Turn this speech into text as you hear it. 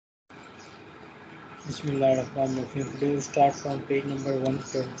Bismillahirrahmanirrahim. Today we start from page number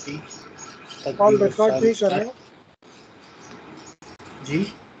 120. Call record नहीं कर रहे जी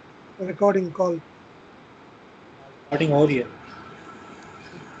रिकॉर्डिंग कॉल रिकॉर्डिंग हो रही है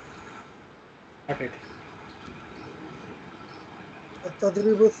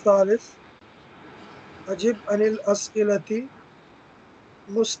التدريب الثالث أجب عن الأسئلة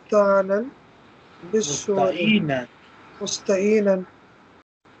مستعينا بالصور مستعينا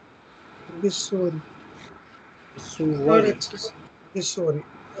بالصور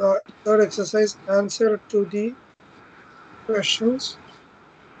Third exercise, answer to the questions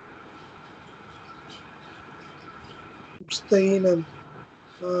مستعينا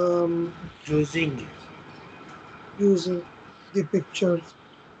using the pictures.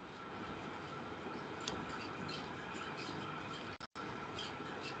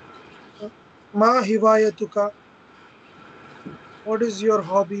 ما هوايتك? What is your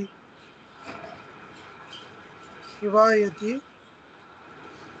hobby? هوايتي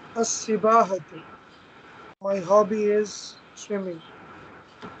السباحة. My hobby is swimming.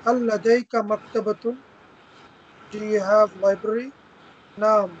 هل لديك مكتبة? Do you have library?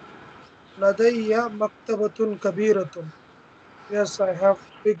 نعم لدي مكتبة كبيرة. Yes, I have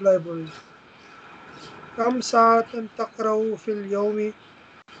big library. كم ساعة تقرأ في اليوم?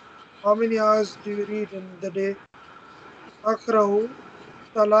 How many hours do you read in the day? أقرأ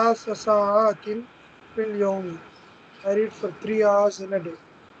 3 ساعات في اليوم. I read for 3 hours in a day.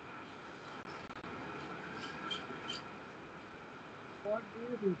 What do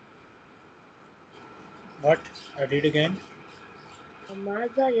you read? What? I read again.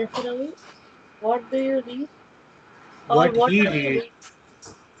 ماذا يقرأ? What do you read? What what he are you read. reading?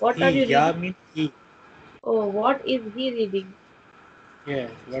 What are you Yeah, reading? means he. Oh, what is he reading?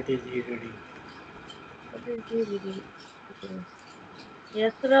 Yes, what is he reading? What is he reading?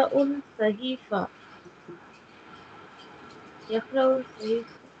 يقرأ الصحيفة. يقرأ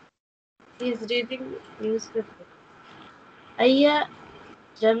الصحيفة. He is reading newspaper. أي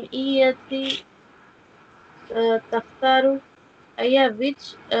جمعية تختار? أي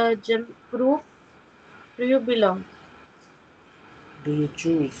which group do you belong? Do you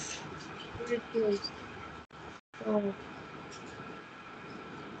choose? Do you choose? Oh.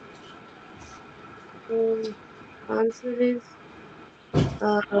 So answer is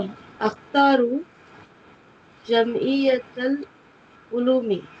أختار جمعية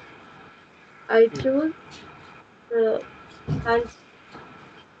العلوم. I choose science.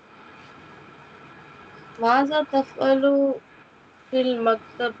 ماذا تفعل في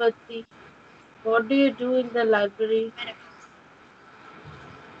المكتبة? What do you do in the library?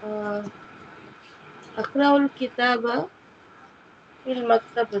 أقرأ الكتاب في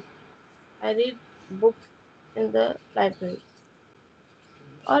المكتبة. I read books in the library.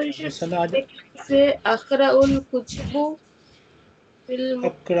 Or you should say أقرأ الكتب في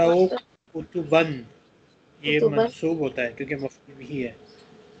अक़राउ المكتبة. Kutuban. ये मंसूब होता है क्योंकि मफ़ूल भी है.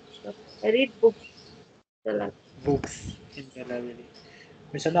 I read books in the library. Books in the library.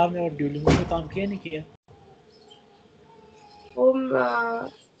 मिसाल आपने और Duolingo में काम किया नहीं किया?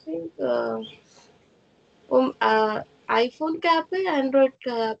 आईफोन का ऐप है, एंड्रॉइड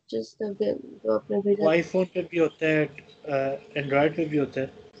का ऐप जिसने जो आपने भेजा? वो आईफोन पे भी होता है, एंड्रॉइड पे भी होता है.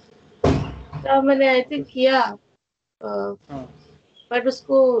 तो मैंने आई थिंक किया, बट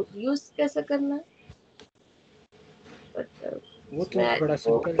उसको यूज कैसे करना है? वो तो बड़ा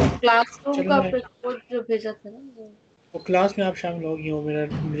सिंपल है. क्लासरूम का आपने कोड जो भेजा था ना, वो क्लास में आप शामिल हो गई हो.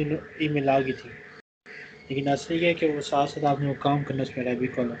 मेरी ईमेल आ गई थी, लेकिन असली ये है कि वो साथ साथ आपने वो काम करना उसमें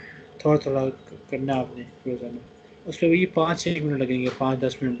अरबिक वाला थोड़ा थोड़ा करना आपने रोज़ाना. उस पर वही 5 से 1 मिनट लगेंगे,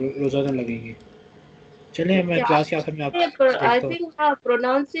 5-10 मिनट रोज़ाना लगेंगे. चलिए मैं क्लास के आखिर में आपको आई थिंक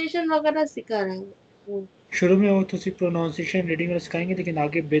प्रोनाउंसिएशन वगैरह सिखा रहे हैं. शुरू में वो तो सिर्फ प्रोनाउंसिएशन रीडिंग वाला सिखाएंगे, लेकिन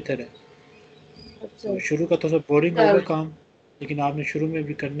आगे बेहतर है. तो शुरू का थोड़ा सा बोरिंग होगा काम, लेकिन आपने शुरू में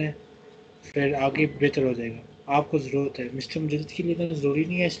भी करना है, फिर आगे बेहतर हो जाएगा. आपको ज़रूरत है. मिस्टर मुजद्दिद के लिए तो ज़रूरी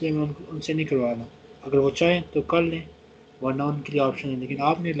नहीं है, इसलिए मैं उनसे नहीं करवा रहा. अगर वो चाहें तो कर लें, वरना उनके लिए ऑप्शन है, लेकिन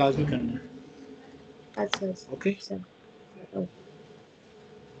आपने लाजमी करना है. अच्छा okay.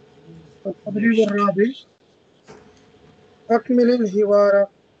 التدريب الرابع أكمل الحوار.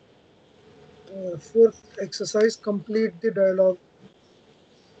 Fourth exercise, complete the dialogue.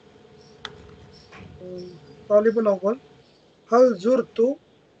 الطالب الأول هل زرت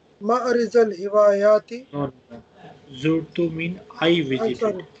معرض الهوايات؟ زرت mean I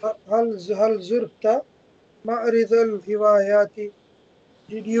visited. هل زرت معرض الهوايات?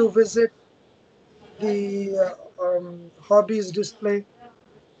 Did you visit the hobbies display?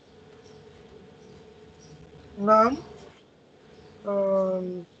 نعم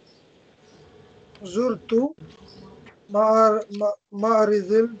زرت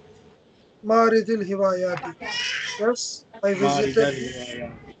معرض الهوايات. Yes, I visited मारिदल हिवाया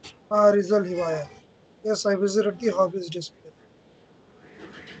معرض الهوايات. Yes, I visited the hobbies display.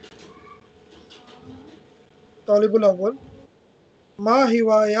 طالب الأول ما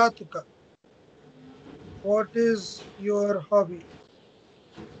هواياتك? What is your hobby?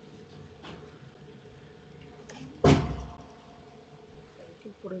 I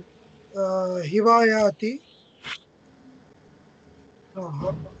can put it. هواياتي. No,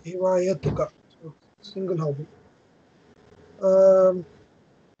 هوايتك. So, single hobby.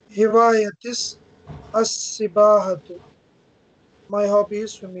 هوايتس السباحة. My hobby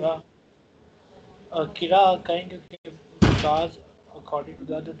is swimming. Kira kind of because according to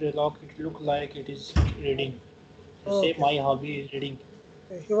the other dialogue it look like it is reading. So say Okay. my hobby is reading.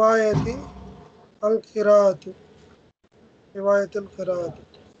 هوايتي القراءة. هواية القراءة.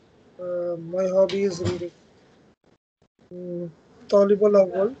 My hobby is reading. طالب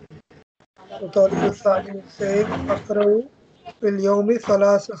الأول وطالب الثاني saying أقرأ في اليوم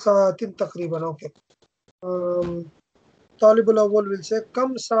 3 ساعات تقريبا. Okay. طالب الأول will say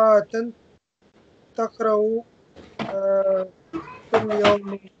كم ساعة تقرأ في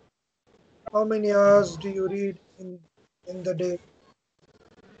اليوم. How many hours do you read in the day?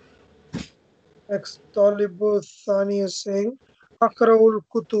 Next, طالب الثاني is saying أقرأ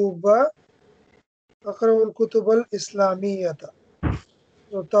الكتب الإسلامية.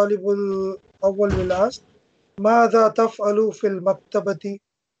 So طالب الأول will ask ماذا تفعل في المكتبة?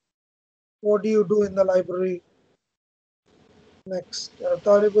 What do you do in the library? Next,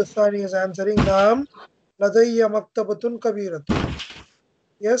 طالب الثاني is answering نعم لدي مكتبة كبيرة.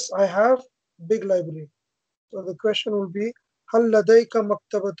 Yes, I have big library. So the question will be هل لديك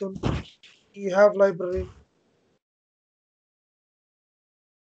مكتبة? Do you have library?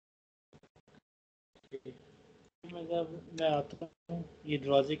 मैं आता हूँ ये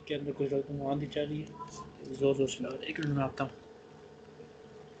दरवाजे के अंदर कुछ लोग आंधी चल रही है जोर जोर से लग रहा है एक मिनट में आता हूँ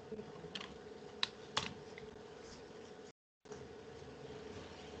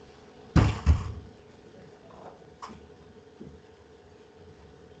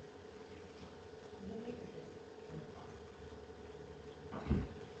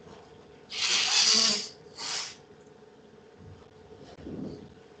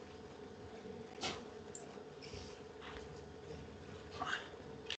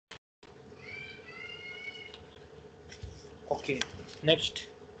okay next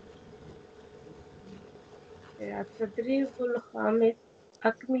التدريب الخامس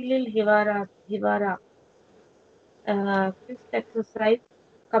أكمل الحوارات. Fifth exercise.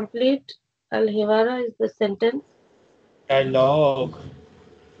 Complete al-hiwara is the sentence dialogue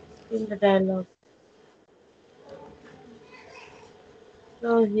in the dialogue.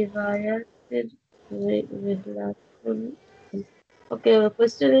 So, hiwayat rihlatul. Okay, the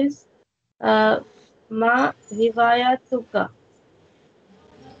question is ma hiwayatuka.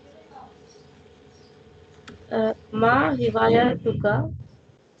 Ma hiwayatuka.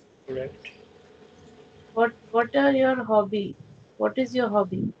 Correct What are your hobby? What is your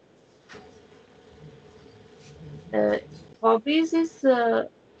hobby? Hobbies is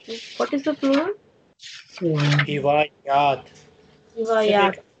what is the plural? हिवायात सिर्फ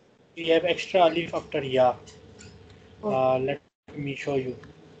Hiwayat. एक we have extra alif after ya Okay. let me show you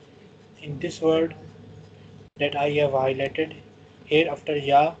in this word that I have highlighted here after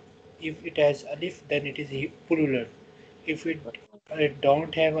ya if it has alif then it is plural if it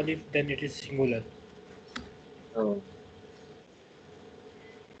don't have alif then it is singular So,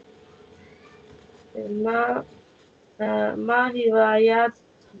 ma hiwayat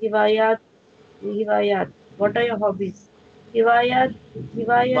hiwayat hiwayat. What are your hobbies? Hiwayat ma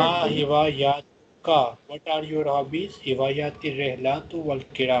hiwayat. hiwayat ka what are your hobbies hiwayat rihlatu wal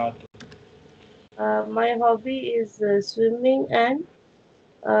qiraat My hobby is swimming and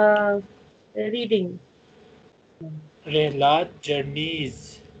reading. rihlat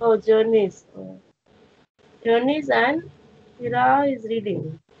journeys Oh, journeys. Journeys and Kira is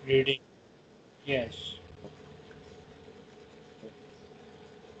reading. reading yes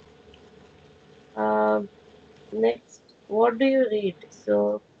Next, what do you read?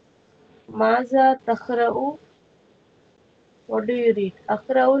 So, Maza Takhra'u. What do you read?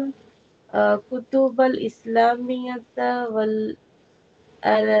 Akhra'ul Kutub al-Islamiyata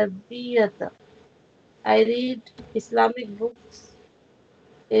wal-Arabiyyata. I read Islamic books.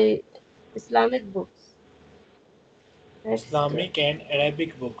 eh, Islamic books. Next, Islamic and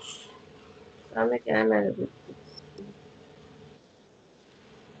Arabic books Islamic and Arabic books.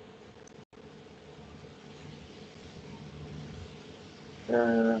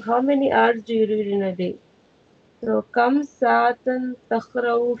 How many hours do you read in a day? So كم ساعة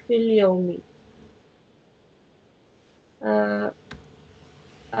تقرأ في اليوم?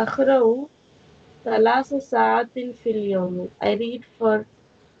 أقرأ 3 ساعات في اليوم. I read for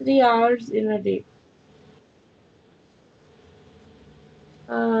 3 hours in a day.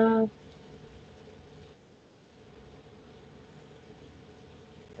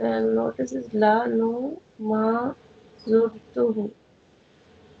 And notice is لا no ما زرته.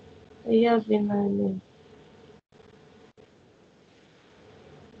 هيا بنا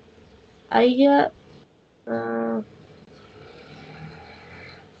أي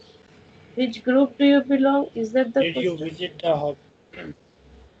which group do you belong? Is that the Did question? you visit the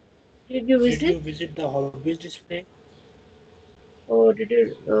Did you Did visit? you visit the hobbies display? Oh, did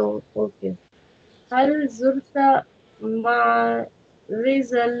you? Oh, okay. هل زرت معرض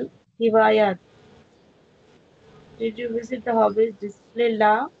الهوايات? Did you visit the hobbies display?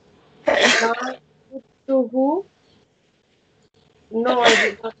 لا ما زرته. No, I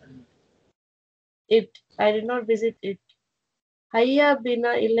did not. I did not visit it. هيا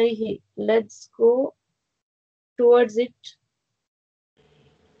بنا إليه. Let's go towards it.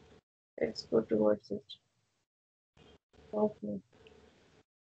 Let's go towards it. Okay.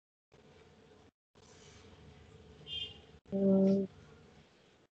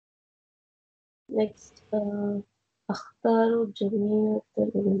 Next. أختار جمعية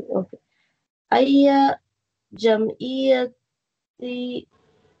العلوم. Okay. أي جمعية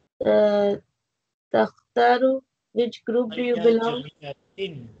تختار? Which group do you أي belong?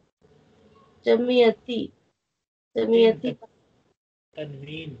 جمعيتي. جمعيتي.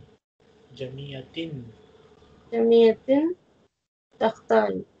 تنوين جمعية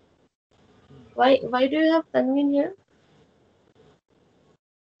تختار. Why do you have tanween here?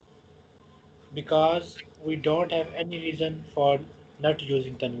 because we don't have any reason for not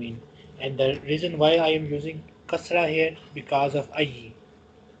using tanween, and the reason why I am using kasra here because of आई.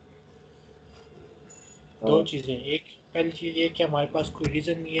 दो Oh, चीज़ें, एक पहली चीज़ ये कि हमारे पास कोई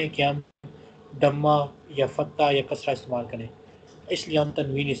reason नहीं है कि हम दम्मा या फत्ता या कसरा इस्तेमाल करें, इसलिए हम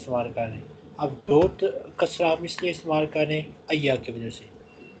तनवीन इस्तेमाल कर रहे हैं. अब दो कसरा हम इसलिए इस्तेमाल कर रहे हैं अय्या की वजह से.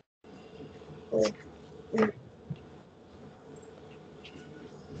 oh,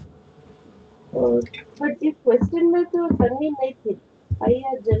 oh. But इस question में तो tanween नहीं थी.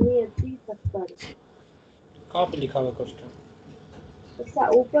 अय्या जमयती तख्तार. कहाँ पे लिखा हुआ क्वेश्चन? ऐसा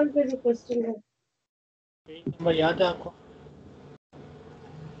ऊपर पे जो question है. पेज नंबर याद है आपको?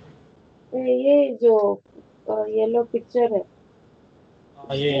 ये जो येलो पिक्चर है.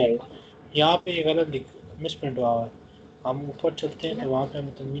 हाँ, ये यहाँ पे ये गलत मिस प्रिंट हुआ है. हम ऊपर चलते हैं तो वहाँ पे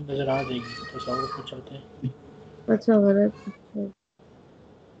हमें तनवीन नज़र आ जाएगी, तो सब ऊपर चलते हैं. अच्छा गलत.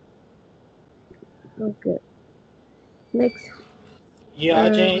 Okay. Next. ये आ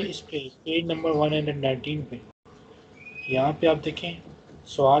जाए इस पे पेज नंबर 119 पे. यहाँ पे आप देखें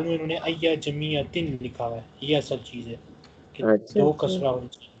सवाल में उन्होंने अय्या जमीयतिन लिखा हुआ है. ये असल चीज़ है कि अच्छा, दो अच्छा. कसरा होनी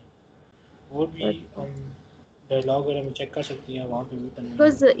चाहिए. वो भी अच्छा. हम डायलॉग वगैरह में चेक कर सकती हैं, वहाँ पे भी तनवीन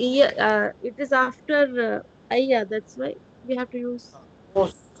Because है. it is after ayya, that's why we have to use. वो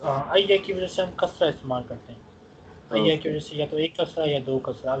अय्या की वजह से हम कसरा इस्तेमाल करते हैं. अय्या की Okay. वजह से या तो एक कसरा या दो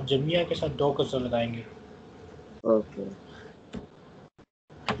कसरा. आप जमिया के साथ दो कसरा लगाएंगे. Okay.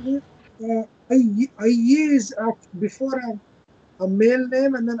 Ayya is before a male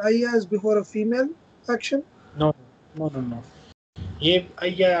name and then Ayya is before a female action. No, no, no, no. ये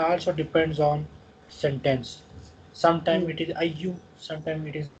अय्या also depends on sentence. Sometimes it is ayyu, sometimes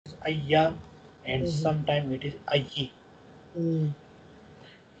it is ayya, and sometimes it is ayyi.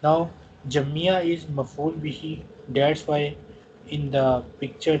 Now jamia is maf'ul bihi, that's why in the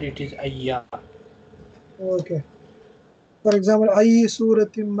picture it is ayya. Okay. For example, Ayyi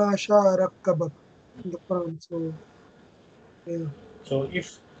suratim ma sha'a rakkabak in the Quran. So, yeah. So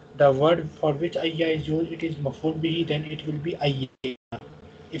if the word for which ayya is used it is maf'ul bihi, then it will be ayya.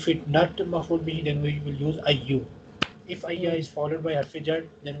 If it not maf'ul bihi, then we will use ayyu. If ayya is followed by harf jar,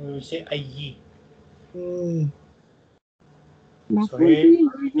 then we will say ayyi. So Maf'ul here bihi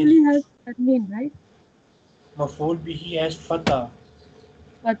usually has tanween, right? maf'ul bihi has fatha.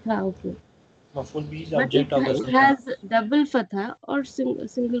 Fatha, okay. Maf'ul bihi is But object of the it sentence. has double fatha or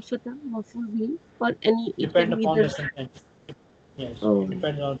single fatha, maf'ul bihi, for any, it Depend can be upon either. the sentence. Yes, Oh, it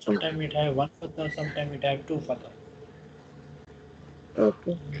depends on. Sometimes it have one fatha, sometimes it have two fatha.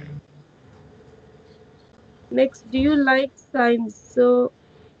 okay. Next, do you like science? So,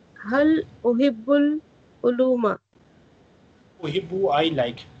 hal uhibbul uluma? Uhibbu I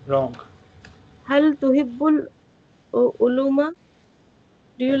like. Wrong. Hal tuhibbul uluma?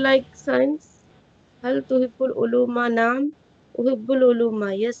 Do you Right. like science? هل تحب العلوم؟ نعم uhibbul uluma.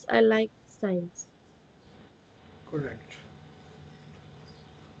 Yes, I like science. Correct.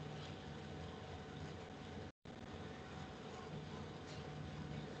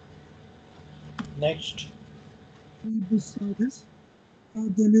 Next. السادس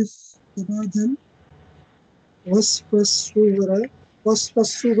تبادل وصف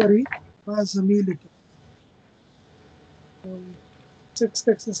الصور مع زميلك. Sixth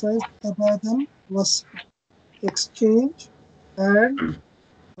exercise تبادل وصف, exchange, and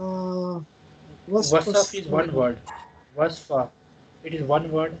Wasaf is one word. Wasfa, it is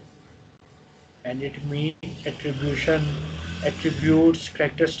one word, and it means attribution, attributes,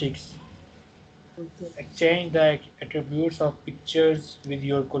 characteristics. Okay. Exchange the attributes of pictures with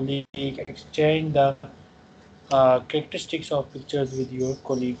your colleague. Exchange the characteristics of pictures with your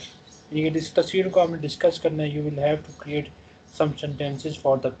colleague. ये इस तस्वीर को आपने discuss करना है. You will have to create some sentences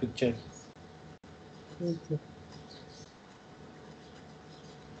for the picture. Okay.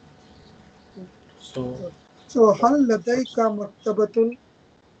 So هل لديك مكتبة?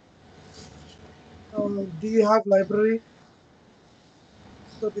 Do you have library?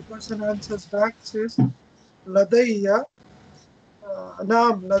 So the person answers back, says لدي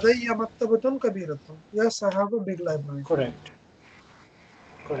نعم لدي مكتبة كبيرة. Yes, I have a big library. Correct.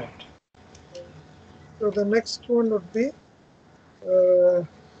 Correct. So the next one would be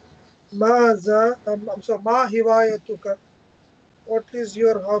ماذا ما هوايتك? What is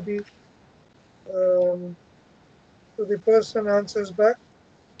your hobby? So the person answers back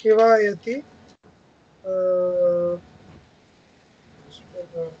هوايتي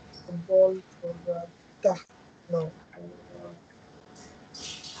football or تحت. No.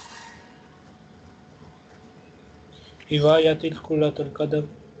 هوايتي كرة القدم.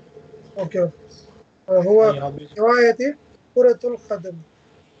 Okay. هو هوايتي كرة القدم.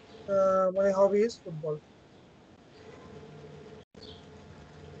 My hobby is football.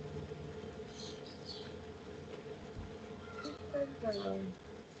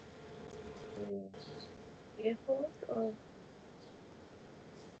 Airport or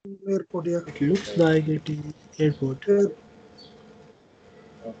Airport, yeah. It looks like it is airport.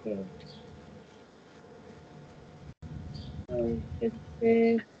 okay. Let's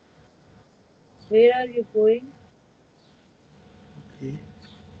say, where are you going? Okay.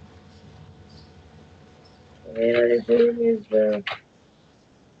 Where are you going is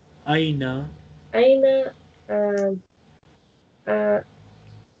Aina Aina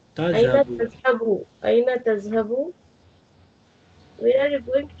tazhabu. Aina tazhabu. Where are you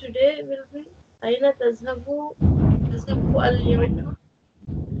going today will be Aina tazhabu al-yawma.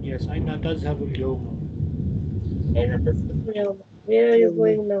 Yes, Aina tazhabu al-yawma. Aina tazhabu al-yawma. Where are you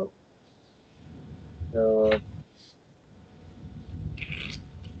going now? So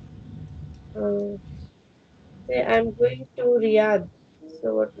say I'm going to Riyadh.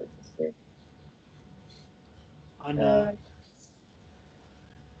 So what would you say? Ana.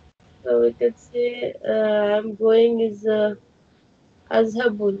 So we could say I'm going is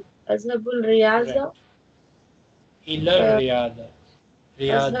Azhabul Riyaza. Ila Riyadh.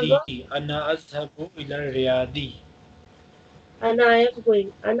 Azhaba. Riyadi. Ana azhabu ila Riyadi. Ana I am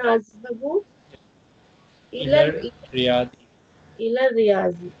going. Ana Azhabu Ila Riyadi. ila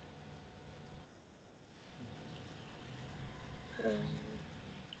Riyazi.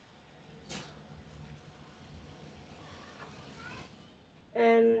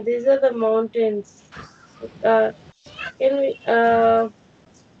 And these are the mountains. Can we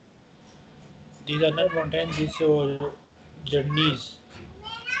These are not mountains, these are journeys.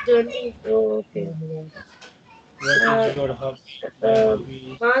 journeys? Oh, okay. What is your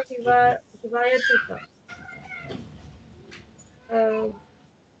hobby? My hobby Ma is journey. Hivayatuka.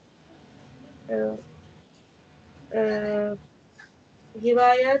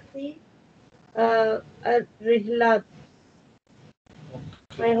 Hivayati Rihlat.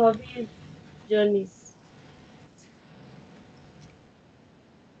 My hobby is journeys.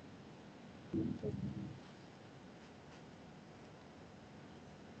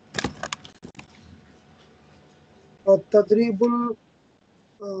 التدريب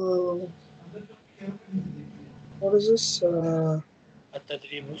what is this?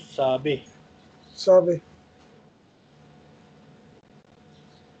 التدريب السابع. سابع.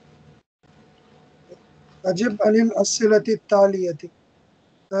 أجب عن الأسئلة التالية.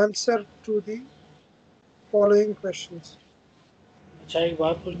 Answer to the following questions. अच्छा एक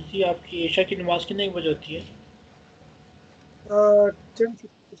बात पूछनी थी, आपकी ईशा की नमाज कितने बजे होती है?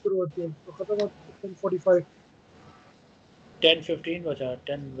 10:50 शुरू होती है तो खत्म होती है 10:45. 10:15 बजा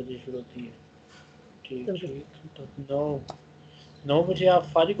 10 बजे शुरू होती है. ठीक ठीक. तो 9 9 बजे आप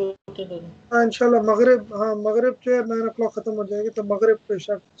फारिग होते हैं दोनों? हाँ इंशाल्लाह मगरिब, हाँ मगरिब जो है 9 o'clock खत्म हो जाएगी, तो मगरिब पे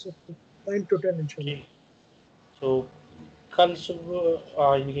इशा कर सकते हैं 9 to 10 इंशाल्लाह। ठीक। तो कल सुबह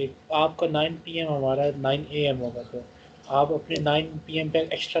यानी आपका 9 PM, हमारा 9 AM होगा, तो आप अपने 9 PM पे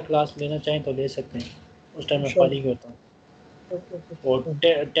एक्स्ट्रा क्लास लेना चाहें तो ले सकते हैं, उस टाइम मैं फारिग इंशाल्लाह। होता हूँ। ओके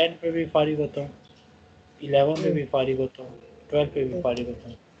और 10 पे भी फारिग होता हूँ, 11 पे भी फारिग होता हूँ, 12 पे भी फारिग होता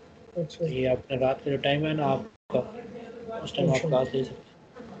हूँ। अच्छा तो ये अपने रात का जो टाइम है ना आपका, उस टाइम आप इंशाल्लाह। क्लास ले सकते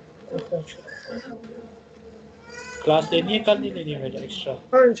अच्छा हैं। क्लास लेनी है, कल नहीं लेनी है मेरा एक्स्ट्रा?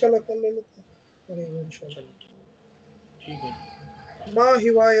 हाँ इंशाल्लाह कल ले लेते हैं इंशाल्लाह। चलो ठीक है। मा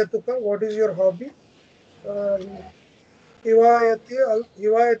हिवायतुका, what is your hobby? हिवायती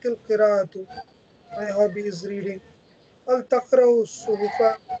हिवायतिल क़िराअतु, my hobby is reading. हल तक़रउ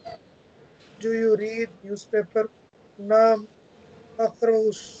सुहुफ़ा, डू यू रीड न्यूज़पेपर? नाम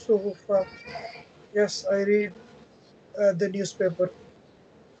अक़रउ सुहुफ़ा, yes I read the newspaper.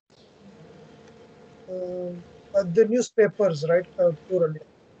 The newspapers, right? Plural.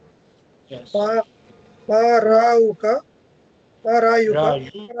 Yes. ما ما رأيك ما رأيك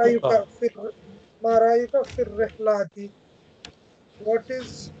Raju ما رأيك का في ما رأيك في الرحلات? What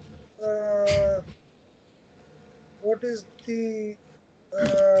is uh, what is the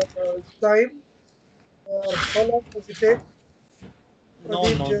time, or how long does it take for no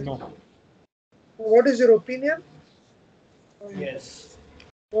the no journey? No. What is your opinion? Yes.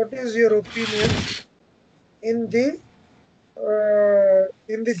 What is your opinion in the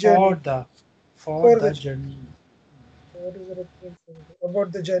for journey? The for For the the journey. what is your opinion about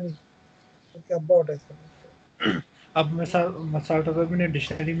the journey? Okay, about I said. अब मसाला मैंने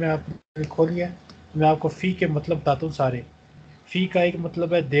dictionary में आपने खोली है, मैं आपको फ़ी के मतलब बताता हूँ सारे। फ़ी का एक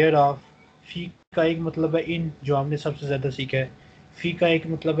मतलब है देयर ऑफ, फ़ी का एक मतलब है इन, जो हमने सबसे ज़्यादा सीखा है। फ़ी का एक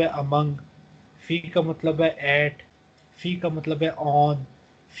मतलब है अमंग, फ़ी का मतलब है एट, फ़ी का मतलब है ऑन,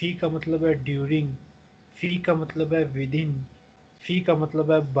 फ़ी का मतलब है ड्यूरिंग, फ़ी का मतलब है विद इन, फ़ी का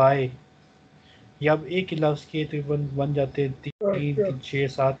मतलब है बाय। या अब एक ही लफ्ज़ के तो बन जाते हैं तीन Okay. तीन 6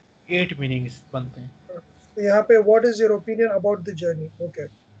 7 8 मीनिंग्स बनते हैं। तो यहाँ पे what is your opinion about the journey? Okay.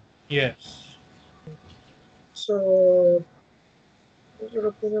 Yes. So what's your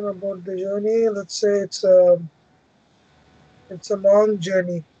opinion about the journey? Let's say it's a long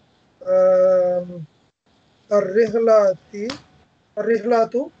journey. Um, الرحلة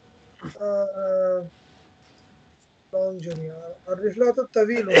الرحلة long journey. الرحلة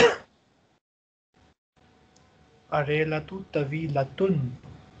طويلة. अरेलतु तवीलतुन,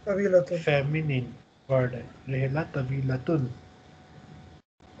 طويلة. Feminine word है, रेला तवीलतुन।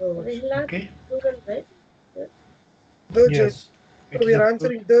 Rihlat okay. is plural, right? Yes. The journey. Yes So it we is are a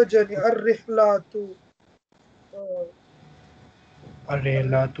answering the journey. الرحلة. Uh,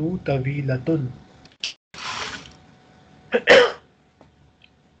 अरेलतु तवीलतुन।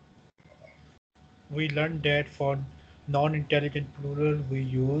 We learned that for non-intelligent plural we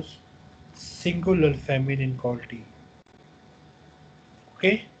use singular feminine quality.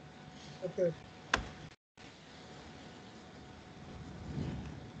 Okay. okay.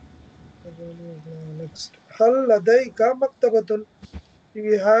 Next. هل لديك مكتبة? Do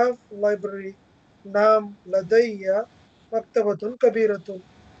you have library? نعم لدي مكتبة كبيرة.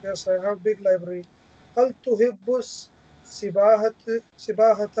 Yes, I have big library. هل تحب السباحة?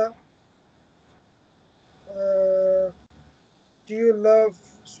 Do you love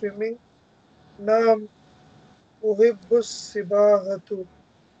swimming? نعم أحب السباحة.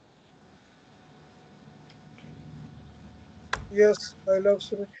 Yes, I love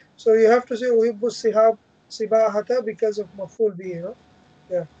swimming. So you have to say أحب السباحة because of مفعول به. Huh?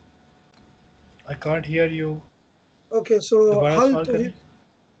 Yeah. I can't hear you. Okay, so दोबारा सवाल करें।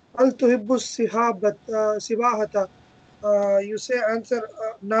 هل تحب السباحة? You say answer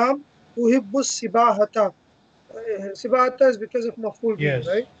نعم أحب السباحة. سباحة is because of مفعول به, Yes,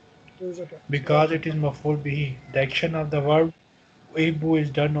 right? Use it. because it is maf'ul bihi. The action of the verb ibu is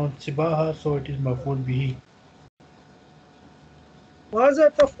done on sibaha, so it is maf'ul bihi. ماذا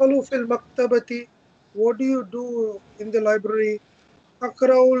تفعل في المكتبة? What do you do in the library?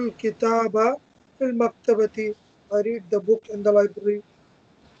 أقرأ الكتاب في المكتبة. I read the book in the library.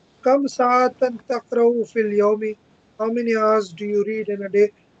 كم ساعة تقرأ في اليوم? How many hours do you read in a day?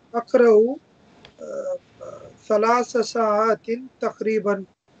 أقرأ 3 ساعات تقريبا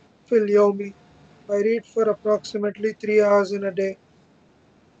في اليوم. I read for approximately 3 hours in a day.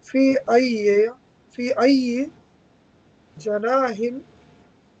 في أي جناح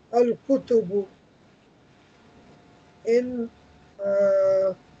الكتب? In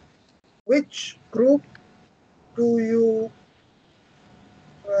which group do you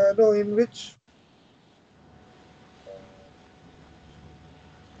know? In which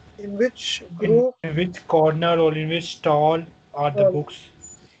In which group? In which corner or in which stall are the books?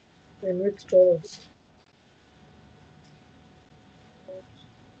 In which stalls?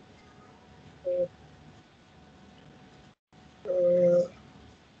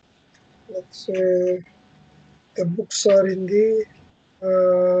 Let's say the books are in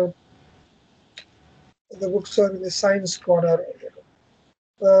the science corner.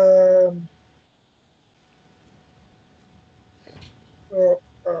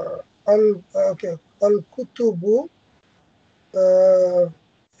 الكتب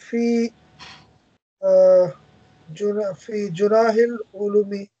في في جناح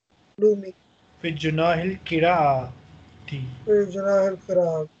العلوم في جناح القراءة. في جناح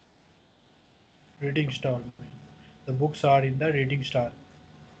القراءة. Reading stall. The books are in the reading stall.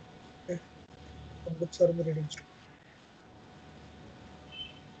 Okay. The books are in the reading stall.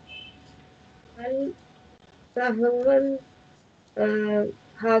 هل تهوى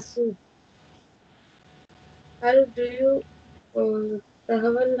الحاسوب؟ How do you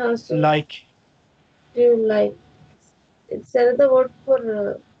تهوى الحاسوب? Like. Do you like? It's another word for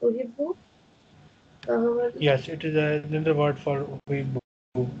أحب. Yes, it is another word for أحب.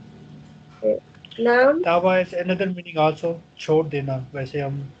 नाम. ताबा is another meaning also. छोड़ देना. वैसे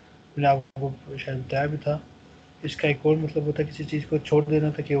मैंने आपको शायद बताया भी था. इसका एक और मतलब होता है किसी चीज़ को छोड़ देना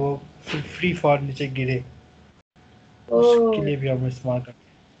ताकि वो फ्री फॉर नीचे गिरे. उसके लिए भी हम इस्तेमाल करते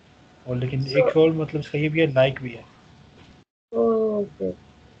हैं. और लेकिन एक और मतलब इसका ये भी है, लाइक भी है. ओके.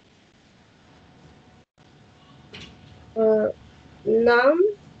 नाम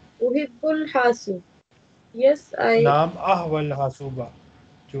उहिब्बुल हासूब. Yes, I. नाम अहवल हासूबा.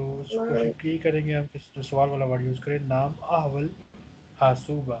 जो कोशिश की करेंगे हम जो सवाल वाला वर्ड यूज करें. नाम अहवल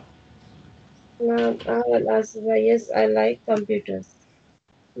हासूबा. नाम अहवल हासूबा. Yes, I like computers.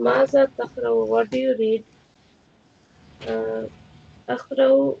 ماذا تقرأ? What do you read?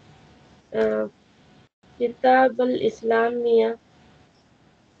 أقرأ كتاب الإسلامية.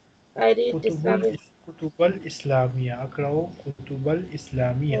 I read Islamic. कुतुबल Islamia. अकराओ कुतुबल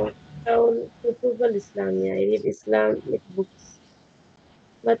Islamia. كتب الإسلامية. I read Islamic books.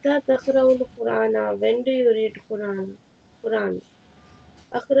 متى تقرأ القرآن? When do you read Quran?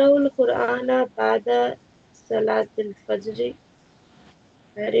 أقرأ القرآن بعد صلاة الفجر.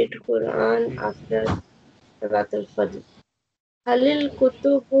 I read Quran after صلاة الفجر. هل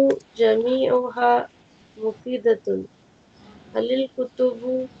الكتب جميعها مفيدة؟ هل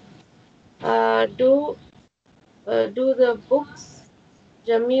الكتب do the books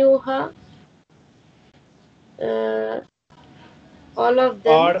جميعها all of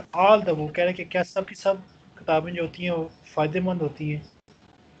them? और all the वो कह रहे हैं कि क्या सब की सब किताबें जो होती हैं वो फायदेमंद होती हैं.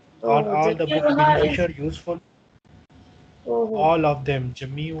 और all the books beneficial, useful. All of them.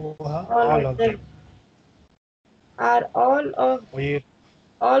 जमीउहा. All of them. Are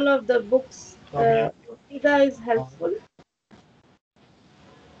all of the books Mufida is helpful?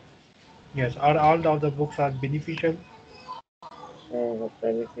 Yes. Are all of the books are beneficial?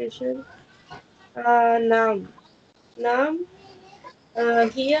 Beneficial. Naam.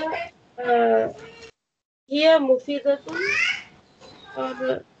 Here mufidatun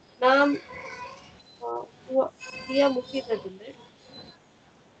or naam. Here mufidatun, right?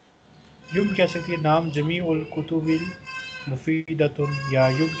 यूं कह सकती है नाम जमी उल कुतुबिल मुफीदतुन. या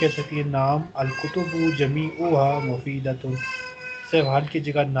यूं कह सकती है नाम अल कुतुबु जमी उहा मुफीदतुन. सिर्फ हर की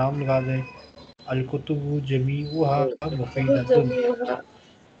जगह नाम लगा दें. अल कुतुबु जमी उहा मुफीदतुन.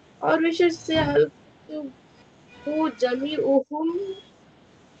 Or we should say hal kutubu jami'uhum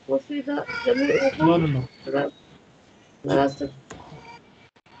mufida. No.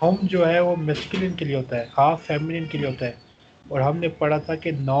 हम जो है वो मैस्कुलिन के लिए होता है, हाफ फेमिनिन के लिए होता है. और हमने पढ़ा था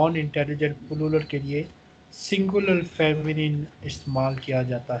कि नॉन इंटेलिजेंट प्लूरल के लिए सिंगुलर फेमिनिन इस्तेमाल किया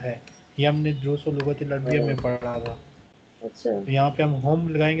जाता है. ये हमने दरूस लुगत अरबिया में पढ़ा था. अच्छा. तो यहाँ पे हम होम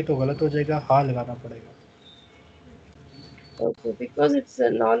लगाएंगे तो गलत हो जाएगा, हा लगाना पड़ेगा. Okay, because it's a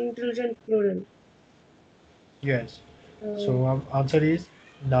non-intelligent plural. Yes. So answer is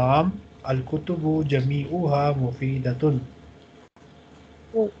नाम अल कुतुबु जमीउहा मुफीदतुन.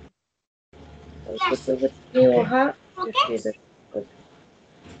 الكتب جميعها مفيدة.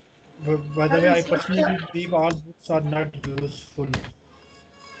 By the way, I personally believe all books are not useful,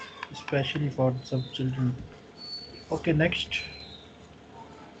 especially for some children. Okay, next.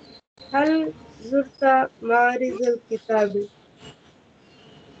 هل زرت معرض الكتاب؟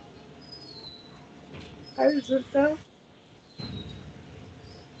 هل زرت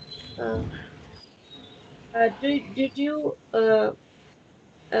did you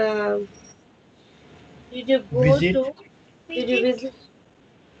go Visit. to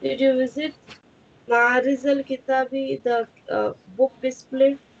did you visit معرض الكتاب, the book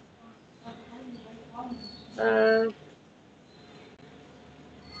display?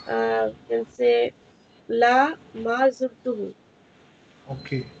 Can say La ma zurtuhu.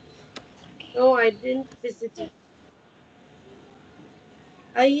 Okay. No, I didn't visit it.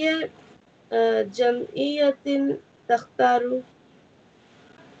 أي جمعية تختار?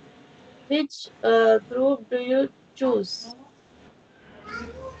 Which group do you choose?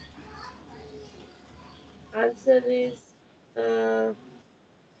 Answer is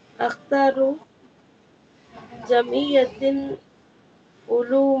أختار جمعية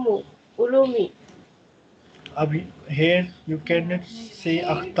علومي. Here you cannot say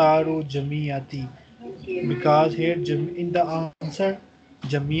Akhtaru Jamiyati because here in the answer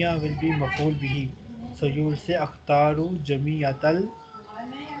Jamia will be maful bihi. So you will say Akhtaru Jamiyatal.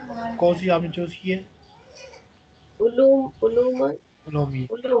 कौन सी आपने choose की है? علوم. उलूमी.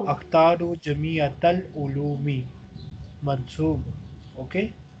 अख्तारू जमीयतल उलूमी मंसूब.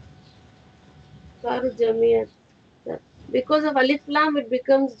 Okay. أختار جمعية. Because of alif lam, it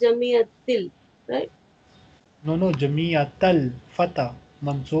becomes jamiyatil, right? No जमीयतल फतह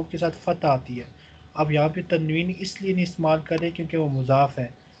मंसूब के साथ फतह आती है. अब यहाँ पे तनवीन इसलिए नहीं इस्तेमाल करें क्योंकि वो मुज़ाफ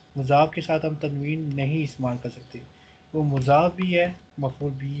है. मुज़ाफ के साथ हम तनवीन नहीं इस्तेमाल कर सकते. वो मुज़ाफ भी है,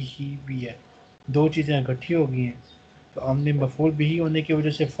 मफूल भी है. दो चीज़ें इकट्ठी हो गई हैं तो हमने मफूल भी होने की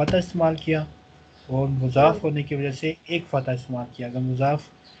वजह से फ़तह इस्तेमाल किया और मुज़ाफ होने की वजह से एक फ़तह इस्तेमाल किया. अगर मुज़ाफ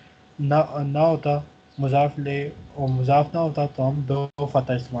ना होता, मुज़ाफ ले और मुज़ाफ ना होता तो हम दो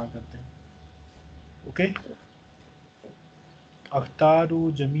फ़तह इस्तेमाल करते हैं. Okay.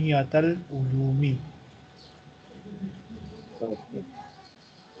 अख्तारू जमीयतल उलूमी. Okay.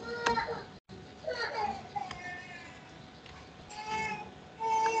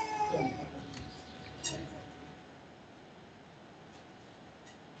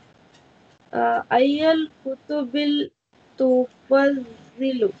 أي الكتب تفضل?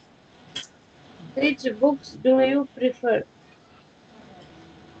 Which books do you prefer?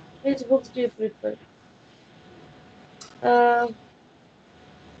 Which books do you prefer? Uh,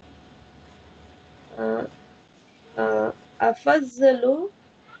 uh, أفضل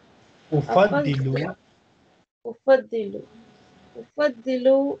उफ़द्दिलु. أفضل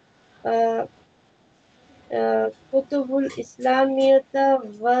أفضل آه، كتب الإسلامية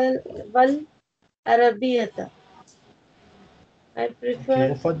والعربية. I okay.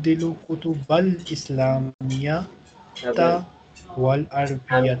 prefer उफ़द्दिलु कुतुबल इस्लामिय्यता Arabic. वल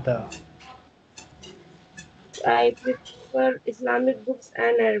अरबिय्यता. I prefer Islamic books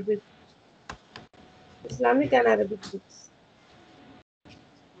and Arabic. Islamic and Arabic books.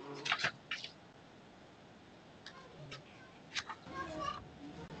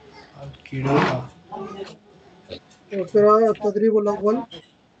 القراءة. القراءة التدريب الأول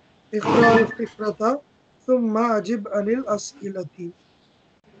اقرأ الفكرة ثم أجب عن الأسئلة.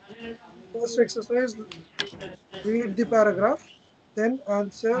 First exercise, read the paragraph, then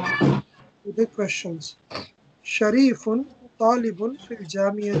answer to the questions. شريف طالب في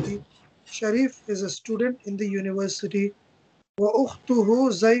الجامعة. Sharif is a student in the university. وأخته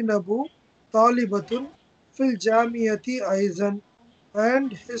زينب طالبة في الجامعة أيضا.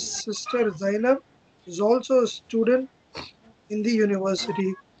 And his sister Zainab is also a student in the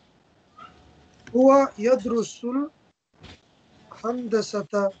university. هو يدرس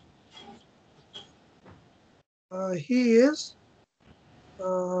الهندسة. He is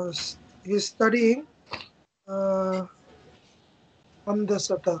studying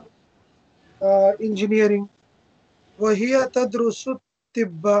هندسة engineering. وهي تدرس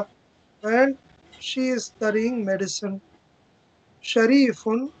الطب and she is studying medicine. شريف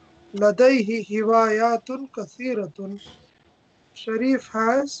لديه هوايات كثيرة. Sharif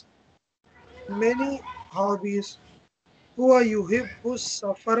has many hobbies. هو يحب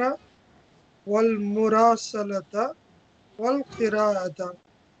السفر والمراسلة والقراءة.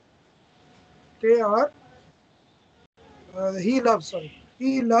 They are he loves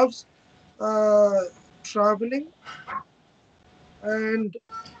traveling and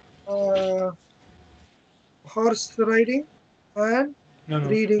uh, horse riding and No, no, no,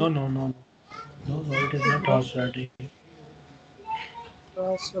 reading. no, no, no, no. It is not horse riding.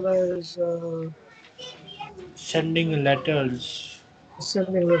 Murasala is Sending letters.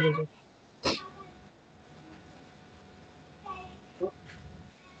 sending letters.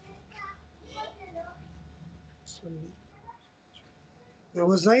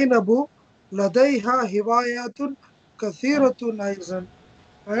 وزينب لديها هوايات كثيرة أيضا.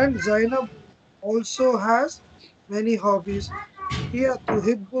 And Zainab also has many hobbies. هي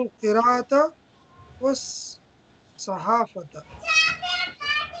تحب القراءة والصحافة.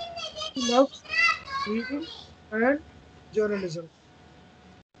 She loves reading and journalism.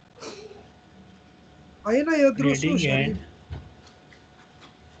 Aina yadrusu Reading Sharif. and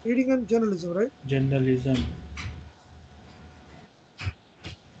Reading and journalism, right? journalism.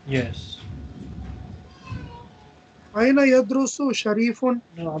 Yes. Aina yadrusu Sharifun.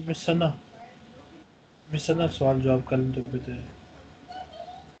 No, मिसना सवाल जवाब कर लें तो बेहतर है.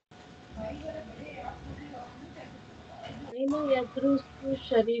 Aina yadrusu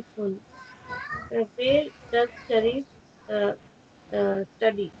Sharifun. Where does Sharif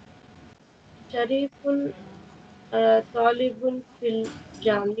study? Sharifun Talibun fil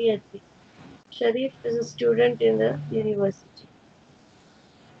Jamiyati. Sharif is a student in the university.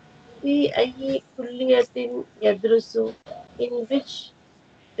 في أي كلية يدرس? In which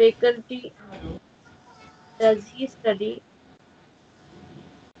faculty does he study?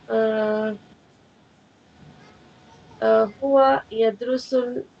 هو يدرس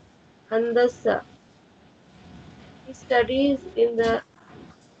الهندسة. He studies in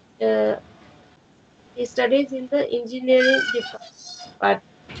the engineering department.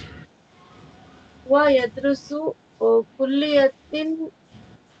 هو يدرس كلية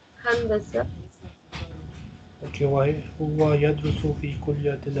الهندسة. Okay, هو يدرس في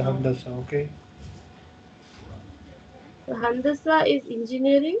كلية الهندسة. Okay. Handasa is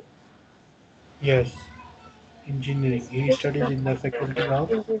engineering. Yes. Engineering. He He studies in studies the in the faculty of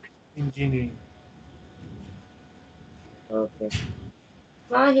engineering. Okay.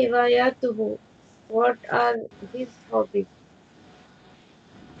 ما هواياته? What are his hobbies?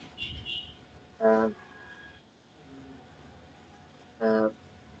 Uh,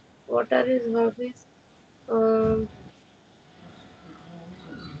 what are his hobbies?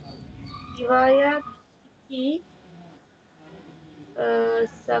 هواياته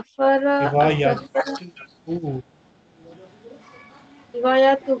سفر هوايته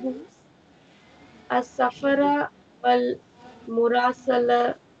هواياته السفر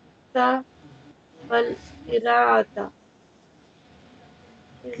والمراسلة والقراءة.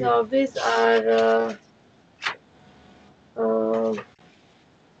 His Okay. hobbies are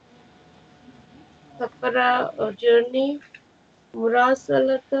safara or journey.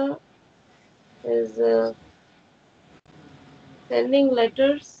 Murasalata is sending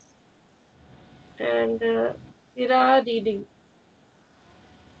letters, and qira'a reading.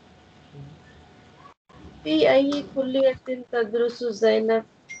 في أي كلية تدرس زينب?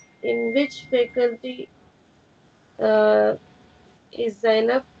 In which faculty is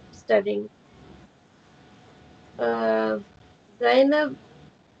Zainab studying? Zainab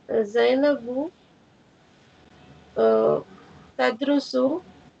Zainabu تدرس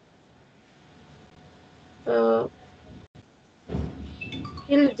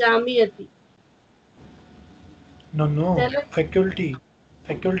في الجامعة. No. Zainab,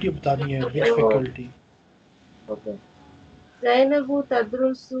 Faculty बतानी है. Which faculty? okay. زينب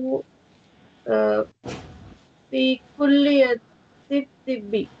تدرس في كلية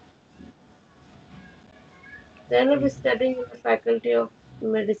الطب. Zainab is studying in the faculty of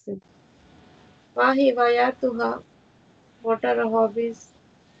medicine. ما هواياتها? What are her hobbies?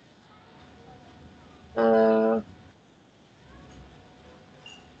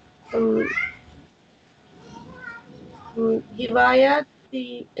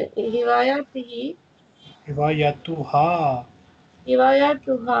 هواياته هوايتها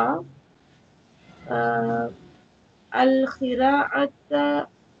هواياتها القراءة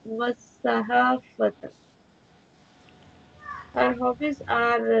والصحافة. Her hobbies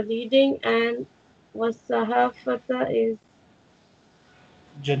are reading and والصحافة is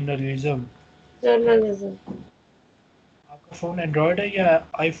journalism. journalism. आपका phone Android है या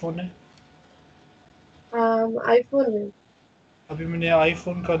iPhone है? iPhone है. अभी मैंने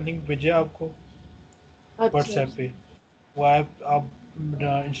iPhone का लिंक भेजा आपको अच्छा. व्हाट्सएप पे. वो ऐप आप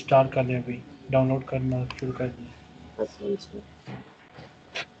इंस्टॉल कर लें, अभी डाउनलोड करना शुरू कर दें. अच्छा.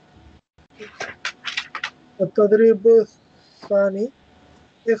 التدريب الثاني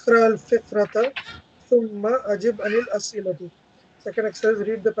اقرأ الفقرة ثم أجب عن الأسئلة. Second exercise,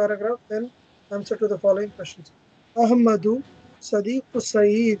 read the paragraph then answer to the following questions. أحمد صديق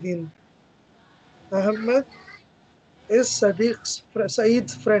سعيد. Ahmed is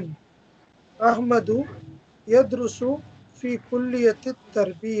Saeed's friend. أحمد يدرس في كلية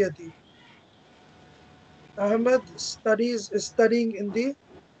التربية. Ahmed is studying in the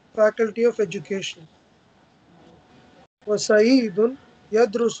faculty of education. وسعيد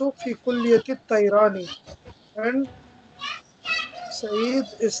يدرس في كلية الطيران. And Saeed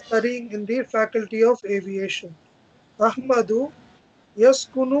is studying in the faculty of aviation. أحمد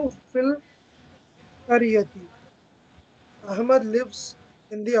يسكن في القرية. Ahmed lives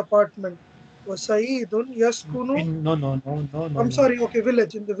in the apartment. وسعيد يسكن No. I'm sorry, okay,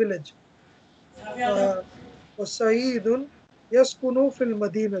 village, in the village. وسعيد يسكن في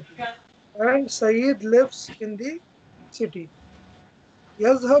المدينة. And Saeed lives in the city.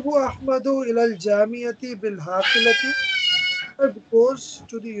 يذهب أحمد إلى الجامعة بالحافلة. Ahmed goes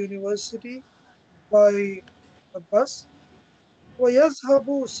to the university by a bus.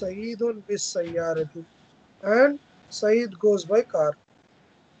 ويذهب سعيد بالسيارة. And Saeed goes by car.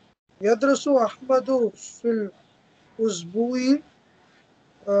 يدرس أحمد في الأسبوع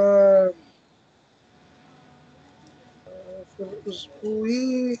آه، في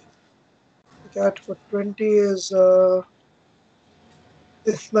الأسبوع cat for 20 is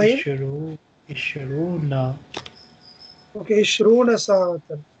اثنين. إشرون. Okay, 20 ساعة.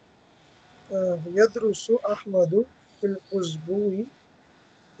 يدرس أحمد في الأسبوع.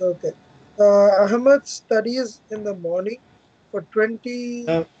 Okay. Ahmed studies in the morning for 20.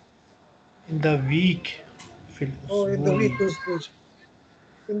 In the week في Oh, in the week, الأسبوع. أسبوع.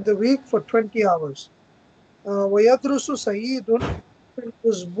 In the week for 20 hours. ويدرس سعيد في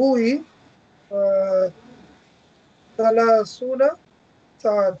الأسبوع 30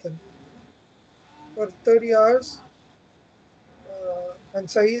 ساعة for 30 hours. And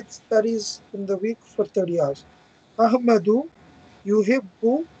Saeed studies in the week for 30 hours. أحمد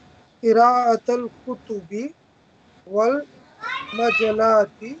يحب قراءة الكتب والمجلات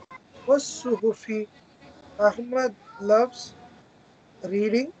والصحف. Ahmed loves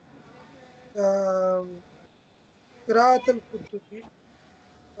reading قراءة الكتب,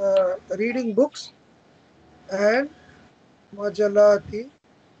 reading books, and مجلات,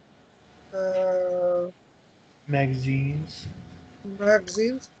 Magazines.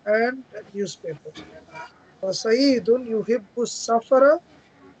 magazines and newspapers. وسعيد يحب السفر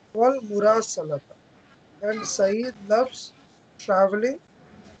والمراسلة. And Saeed loves traveling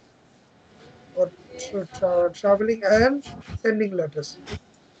or traveling and sending letters.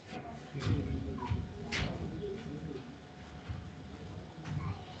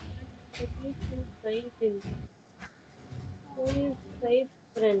 صديق سعيد. Who is Said's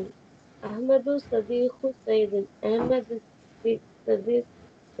friend? أحمد صديق سعيد. أحمد is صديق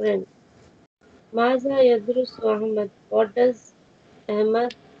friend. ماذا يدرس أحمد? What does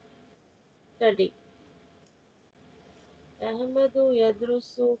أحمد study? أحمد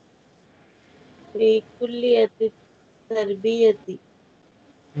يدرس في كلية التربية.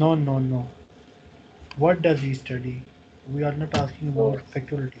 No. What does he study? We are not asking Oh, about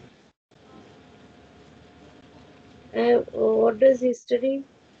faculty. what does he study?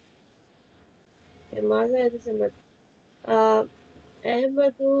 ماذا يدرس أحمد؟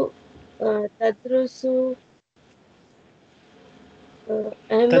 أحمد تدرس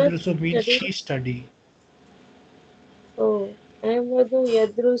أحمد تدرس means study. she study. أحمد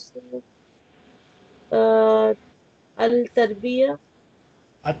يدرس آه، التربية.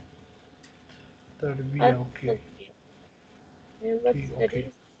 التربية. Okay. التربية. أحمد Okay.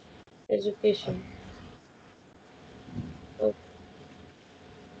 studies education. Okay.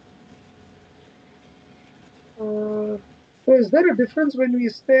 So is there a difference when we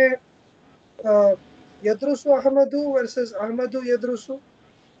say Yadrusu Ahmadu versus Ahmadu Yadrusu?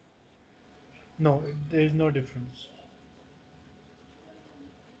 No, there is no difference.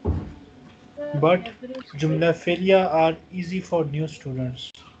 But يدرس. Jumla failure are easy for new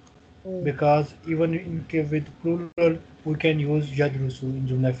students Hmm. because even with plural we can use yadrusu in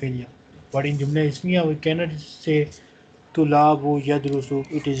Jumla failure. But in Jumla ismiya we cannot say tulabu yadrusu.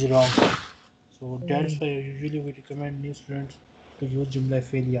 It is wrong. So that's why usually we recommend new students to use Jumla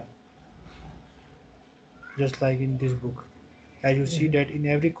failure, just like in this book. As you see that in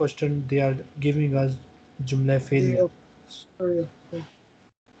every question they are giving us Jumla failure. Sorry.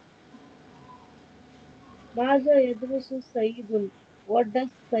 ماذا يدرس سعيد? What does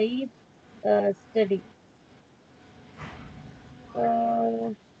Said study?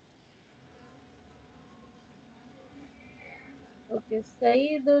 Okay,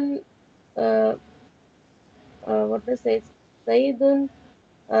 Said. What does Said? Said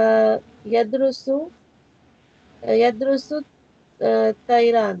يدرس يدرس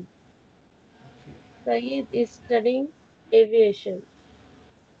طيران. Said is studying aviation.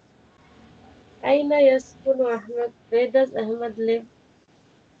 أين يسكن أحمد? Where does Ahmed live?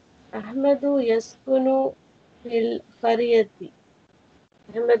 أحمد يسكن في القرية.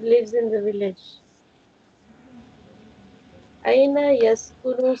 Ahmed lives in the village. أين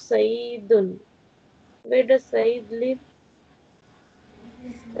يسكن سعيد? Where does Said live?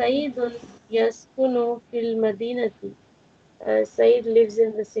 سعيد يسكن في المدينة. Said lives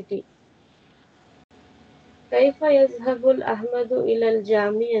in the city. كيف يذهب أحمد إلى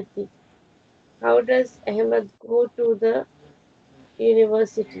الجامعة? How does Ahmed go to the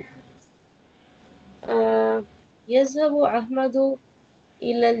university? يذهب أحمد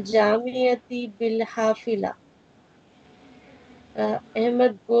إلى الجامعة بالحافلة.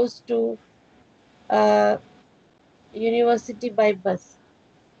 Ahmed goes to university by bus.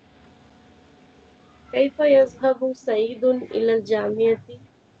 كيف يذهب سعيد إلى الجامعة?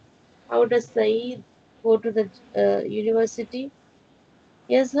 How does Saeed go to the university?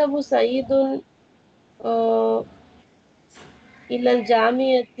 يذهب سعيد إلى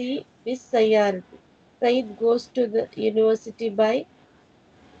الجامعة بالسيارة. Saeed goes to the university by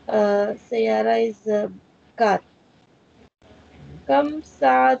سيارة is car. كم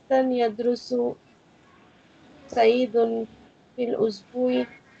ساعة يدرس سعيد في الأسبوع?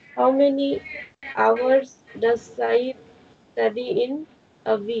 How many hours does Saeed study in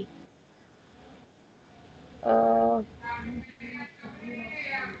a week?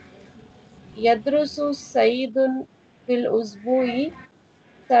 يدرس سعيد في الأسبوع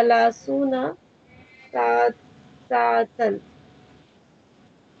 30 ساعة.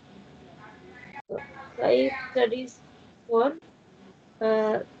 Saeed studies for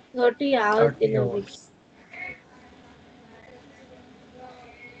 30 hours 30 in a week. hours.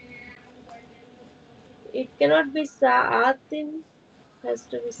 It cannot be sa'atin, has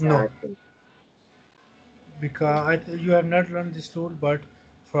to be No, sa'atin. because you have not learned this rule, but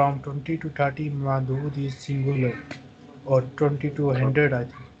from 20 to 30 madhud is singular, or 20 to 100 I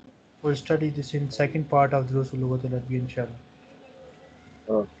think. We'll study this in second part of دروس اللغة العربية inshallah.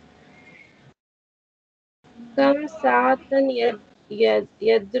 Oh. كم ساعة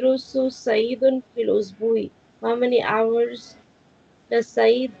يدرس سعيد في الأسبوع? How many hours does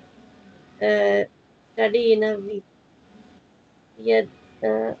Saeed study in a week?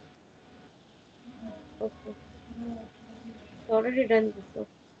 Okay. Already done this.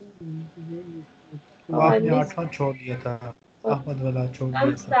 वो I आपने missed. 8वां छोड़ दिया था, Okay. Ahmad वाला छोड़ كم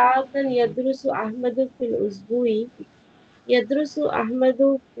दिया था. ساعة يدرس أحمد في الأسبوع؟ يدرس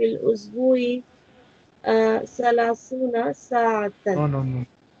أحمد في الأسبوع 30 ساعة. No, no, no,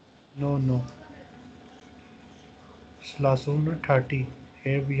 no, no. Slasuna 30.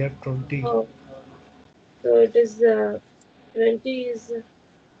 Here we have 20. Oh, so it is 20 is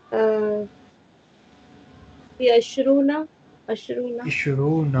the Ashruna. Ishruna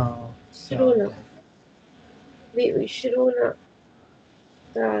Ashruna. Saatan. The Ashruna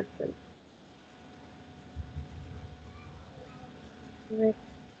ساعة.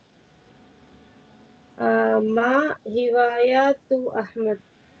 ما هوايات أحمد?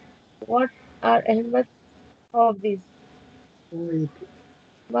 What are Ahmed's hobbies?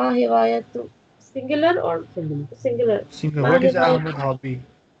 ما هوايات singular or singular? Singer, ما what is هوايات. Ahmad hobby?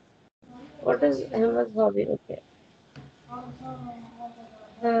 What is Ahmed's hobby? Okay.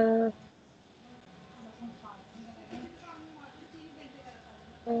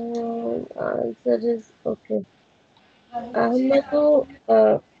 Answer is okay. Ahmed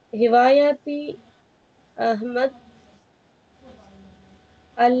هوايتي أحمد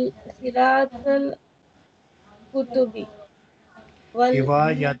القراءة الكتب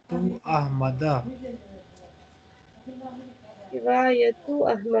Hiwayatu Ahmada. والهواية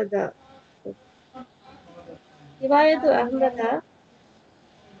أحمد. هواية أحمد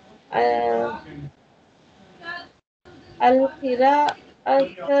القراءة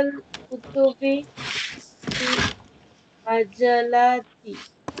الكتب المجلات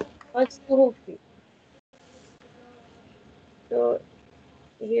والصحف. So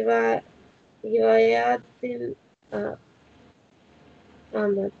هوايات أحمد.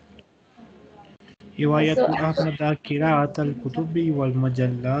 So Hiwayatu Ahmada Qira'at al-Kutubi wal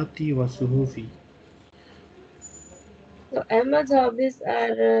Majallati wa Suhufi. Ahmed's hobbies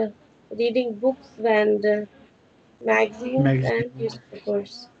are reading books and magazines and Magazine.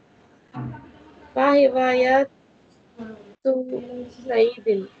 newspapers. ما هوايات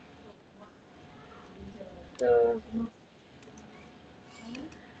سعيد? So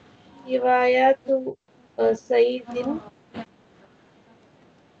هوايات سعيد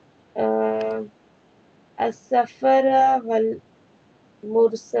السفر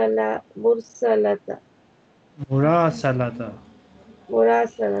مرسلة. Murasalata.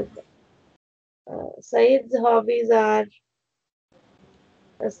 مراسلة. Said's hobbies are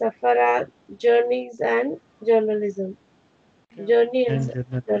safara, journeys, and journalism. Journey and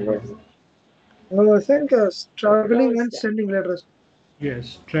And journalism. I think No, traveling it's and sending letters.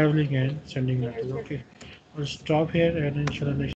 yes, traveling and sending letters. Okay. We'll stop here and inshallah next